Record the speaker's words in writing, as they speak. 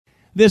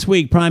This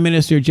week, Prime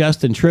Minister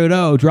Justin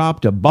Trudeau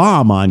dropped a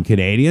bomb on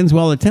Canadians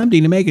while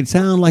attempting to make it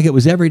sound like it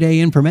was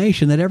everyday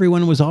information that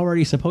everyone was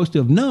already supposed to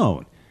have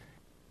known.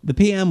 The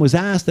PM was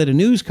asked at a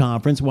news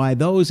conference why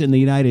those in the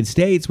United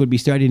States would be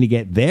starting to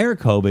get their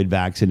COVID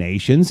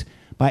vaccinations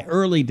by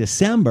early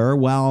December,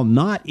 while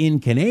not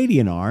in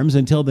Canadian arms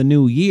until the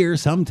new year,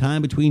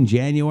 sometime between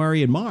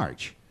January and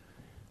March.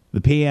 The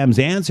PM's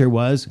answer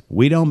was,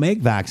 "We don't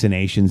make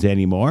vaccinations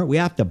anymore. We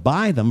have to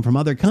buy them from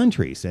other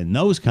countries, and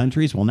those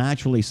countries will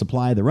naturally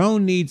supply their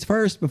own needs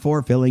first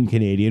before filling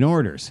Canadian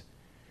orders."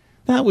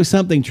 That was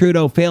something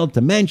Trudeau failed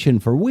to mention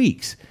for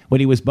weeks when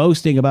he was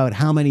boasting about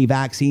how many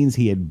vaccines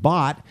he had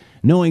bought,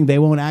 knowing they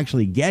won't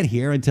actually get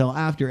here until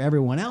after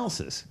everyone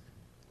else's.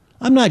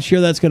 I'm not sure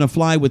that's going to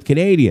fly with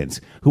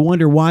Canadians who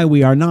wonder why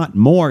we are not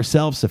more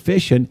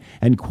self-sufficient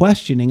and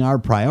questioning our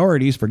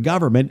priorities for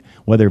government,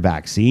 whether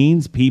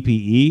vaccines,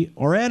 PPE,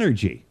 or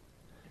energy.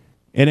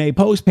 In a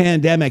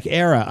post-pandemic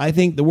era, I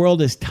think the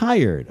world is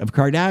tired of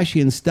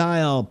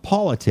Kardashian-style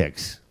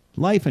politics,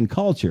 life and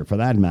culture for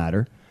that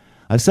matter.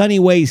 A Sunny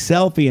Ways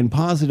selfie and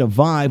positive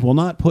vibe will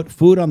not put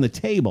food on the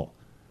table,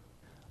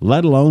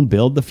 let alone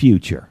build the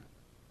future.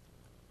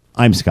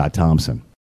 I'm Scott Thompson.